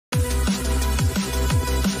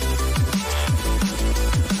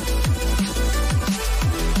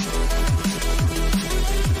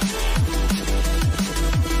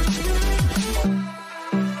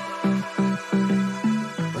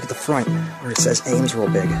front where it says Ames real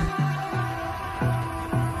big.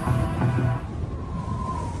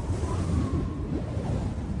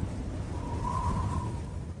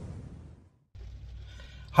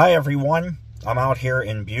 Hi everyone, I'm out here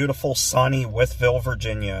in beautiful sunny Wytheville,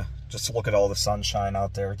 Virginia. Just look at all the sunshine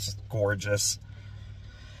out there, it's just gorgeous.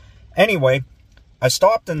 Anyway, I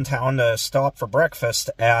stopped in town to stop for breakfast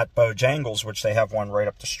at Bojangles, which they have one right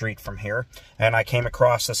up the street from here, and I came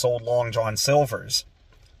across this old Long John Silver's.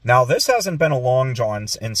 Now this hasn't been a Long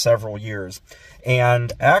John's in several years,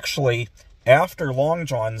 and actually after Long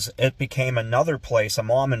John's it became another place, a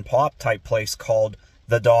mom and pop type place called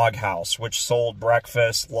the Dawg House, which sold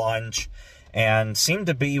breakfast, lunch, and seemed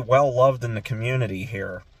to be well loved in the community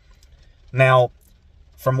here. Now,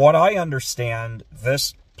 from what I understand,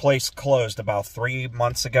 this place closed about 3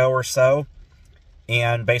 months ago or so,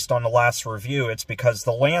 and based on the last review, it's because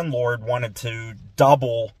the landlord wanted to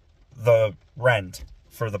double the rent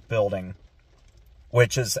for the building,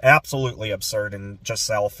 which is absolutely absurd and just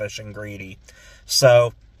selfish and greedy.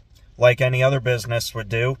 So, like any other business would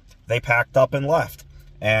do, they packed up and left.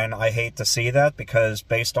 And I hate to see that because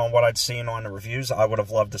based on what I'd seen on the reviews, I would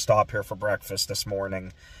have loved to stop here for breakfast this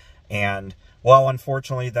morning. And, well,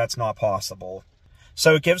 unfortunately, that's not possible.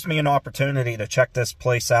 So it gives me an opportunity to check this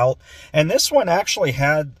place out. And this one actually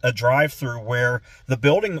had a drive-through where the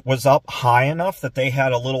building was up high enough that they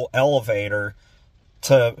had a little elevator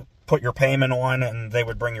to put your payment on and they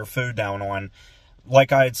would bring your food down on,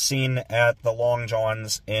 like I had seen at the Long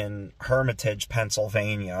John's in Hermitage,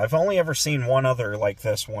 Pennsylvania. I've only ever seen one other like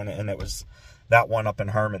this one, and it was that one up in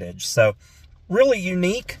Hermitage. So, really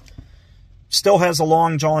unique. Still has a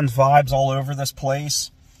Long John's vibes all over this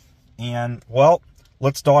place. And, well,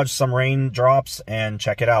 let's dodge some raindrops and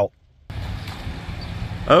check it out.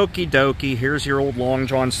 Okie dokie, here's your old Long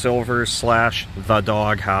John Silver's / the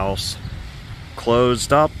Dawg House.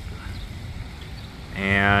 Closed up.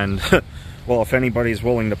 And... well, if anybody's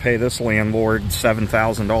willing to pay this landlord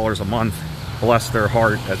 $7,000 a month, bless their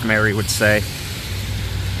heart, as Mary would say.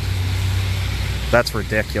 That's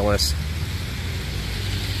ridiculous.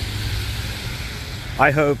 I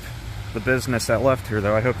hope the business that left here,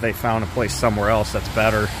 though, I hope they found a place somewhere else that's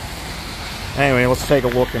better. Anyway, let's take a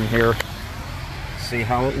look in here. See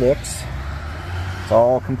how it looks. It's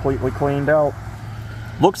all completely cleaned out.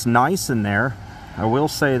 Looks nice in there. I will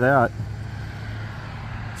say that.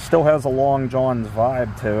 Still has a Long John's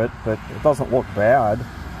vibe to it, but it doesn't look bad.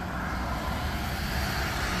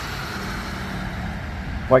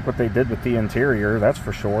 Like what they did with the interior, that's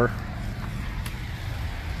for sure.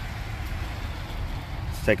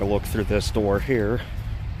 Let's take a look through this door here.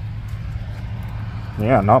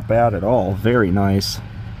 Yeah, not bad at all. Very nice.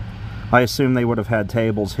 I assume they would have had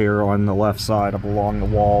tables here on the left side up along the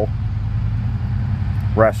wall.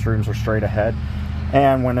 Restrooms are straight ahead.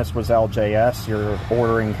 And when this was LJS, your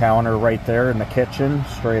ordering counter right there in the kitchen,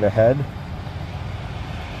 straight ahead.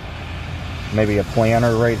 Maybe a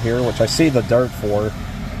planner right here, which I see the dirt for.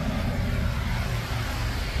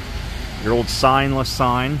 Your old signless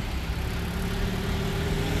sign.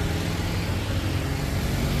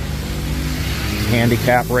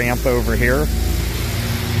 Handicap ramp over here.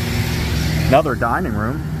 Another dining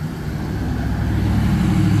room.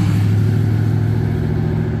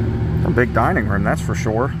 Big dining room, that's for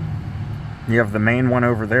sure. You have the main one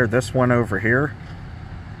over there, this one over here.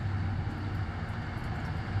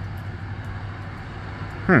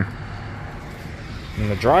 And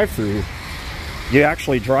the drive-through, you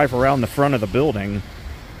actually drive around the front of the building.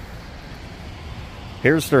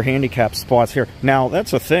 Here's their handicap spots here. Now,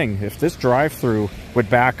 that's a thing. If this drive-through would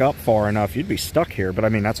back up far enough, you'd be stuck here. But I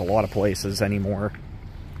mean, that's a lot of places anymore.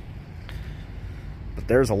 But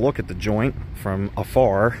there's a look at the joint from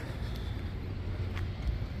afar.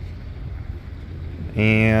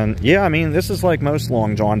 And yeah, I mean, this is like most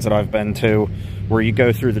Long John's that I've been to, where you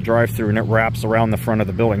go through the drive-thru and it wraps around the front of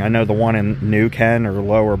the building. I know the one in New Ken or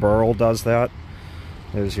Lower Burrell does that.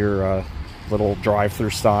 There's your little drive-thru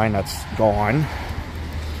sign that's gone.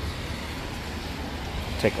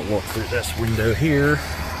 Take a look through this window here.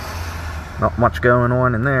 Not much going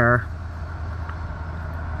on in there.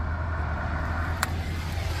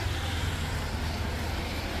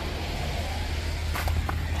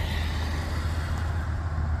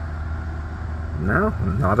 No,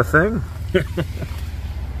 not a thing.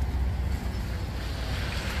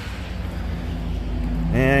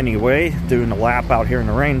 Anyway, doing a lap out here in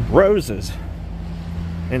the rain. Roses.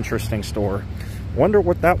 Interesting store. Wonder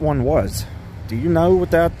what that one was. Do you know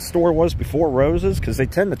what that store was before Roses? Because they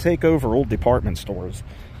tend to take over old department stores.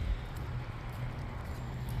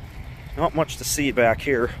 Not much to see back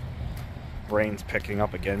here. Rain's picking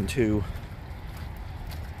up again too.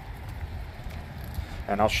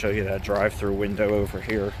 And I'll show you that drive-through window over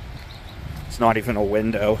here. It's not even a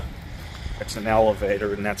window. It's an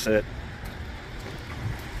elevator, and that's it.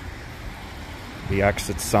 The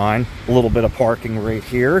exit sign. A little bit of parking right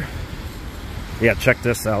here. Yeah, check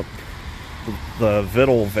this out. The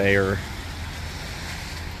Wytheville VA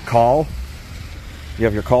call. You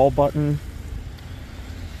have your call button.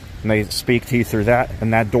 And they speak to you through that,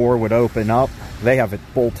 and that door would open up. They have it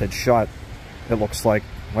bolted shut. It looks like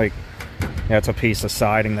yeah, it's a piece of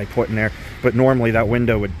siding they put in there, but normally that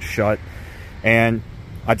window would shut. And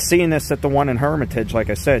I'd seen this at the one in Hermitage. Like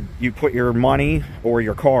I said, you put your money or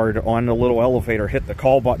your card on the little elevator, hit the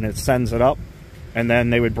call button, it sends it up, and then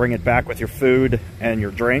they would bring it back with your food and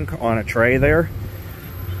your drink on a tray there.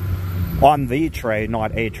 On the tray,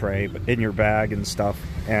 not a tray, but in your bag and stuff,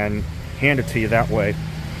 and hand it to you that way.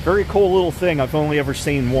 Very cool little thing I've only ever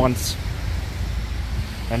seen once.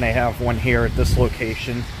 And they have one here at this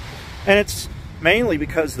location. And it's mainly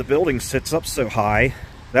because the building sits up so high.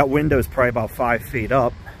 That window is probably about 5 feet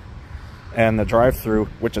up. And the drive-through,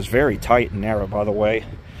 which is very tight and narrow, by the way,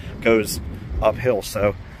 goes uphill.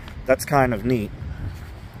 So that's kind of neat.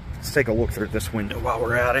 Let's take a look through this window while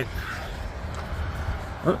we're at it.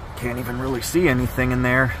 Oh, can't even really see anything in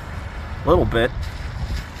there. A little bit.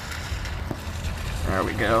 There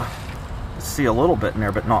we go. See a little bit in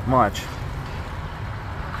there, but not much.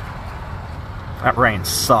 That rain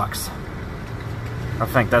sucks. I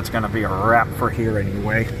think that's going to be a wrap for here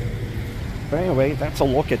anyway. But anyway, that's a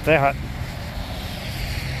look at that.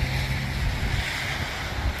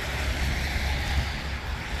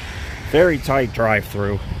 Very tight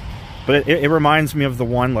drive-through. But it reminds me of the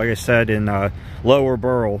one, like I said, in Lower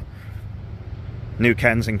Borough, New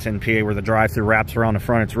Kensington, PA, where the drive-through wraps around the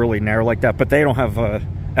front. It's really narrow like that, but they don't have a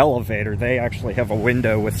elevator. They actually have a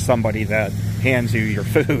window with somebody that hands you your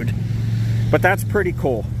food. But that's pretty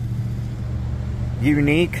cool.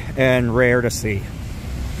 Unique and rare to see.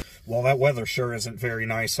 Well, that weather sure isn't very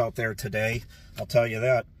nice out there today. I'll tell you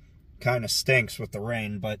that. Kind of stinks with the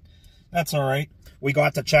rain, but that's all right. We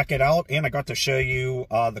got to check it out, and I got to show you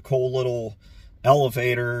the cool little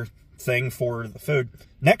elevator thing for the food.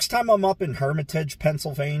 Next time I'm up in Hermitage,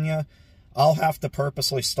 Pennsylvania, I'll have to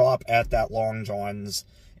purposely stop at that Long John's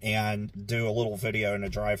and do a little video in a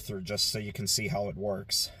drive-thru just so you can see how it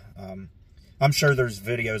works. I'm sure there's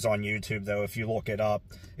videos on YouTube, though, if you look it up.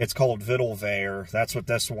 It's called Wytheville VA. That's what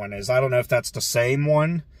this one is. I don't know if that's the same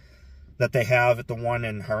one that they have at the one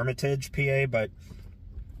in Hermitage, PA, but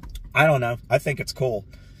I don't know. I think it's cool.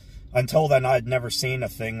 Until then, I'd never seen a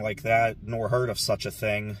thing like that, nor heard of such a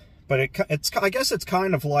thing. But I guess it's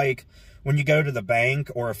kind of like when you go to the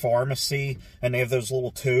bank or a pharmacy and they have those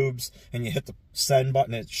little tubes and you hit the send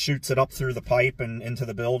button, it shoots it up through the pipe and into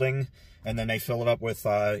the building, and then they fill it up with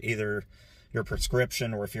either your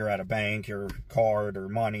prescription, or if you're at a bank, your card or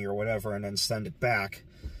money or whatever, and then send it back.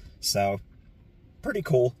 So, pretty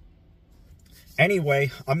cool.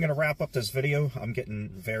 Anyway, I'm going to wrap up this video. I'm getting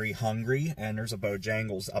very hungry, and there's a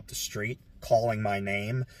Bojangles up the street calling my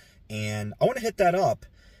name, and I want to hit that up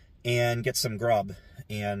and get some grub.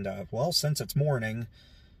 And, well, since it's morning,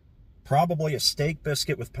 probably a steak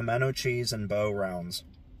biscuit with pimento cheese and bow rounds.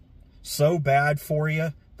 So bad for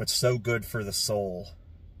you, but so good for the soul.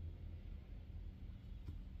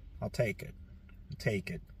 I'll take it.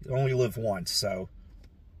 Take it. You only live once, so.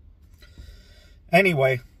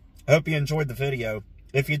 Anyway, I hope you enjoyed the video.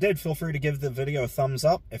 If you did, feel free to give the video a thumbs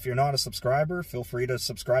up. If you're not a subscriber, feel free to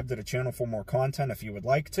subscribe to the channel for more content if you would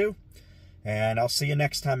like to. And I'll see you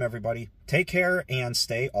next time, everybody. Take care and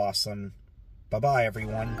stay awesome. Bye-bye,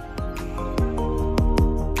 everyone.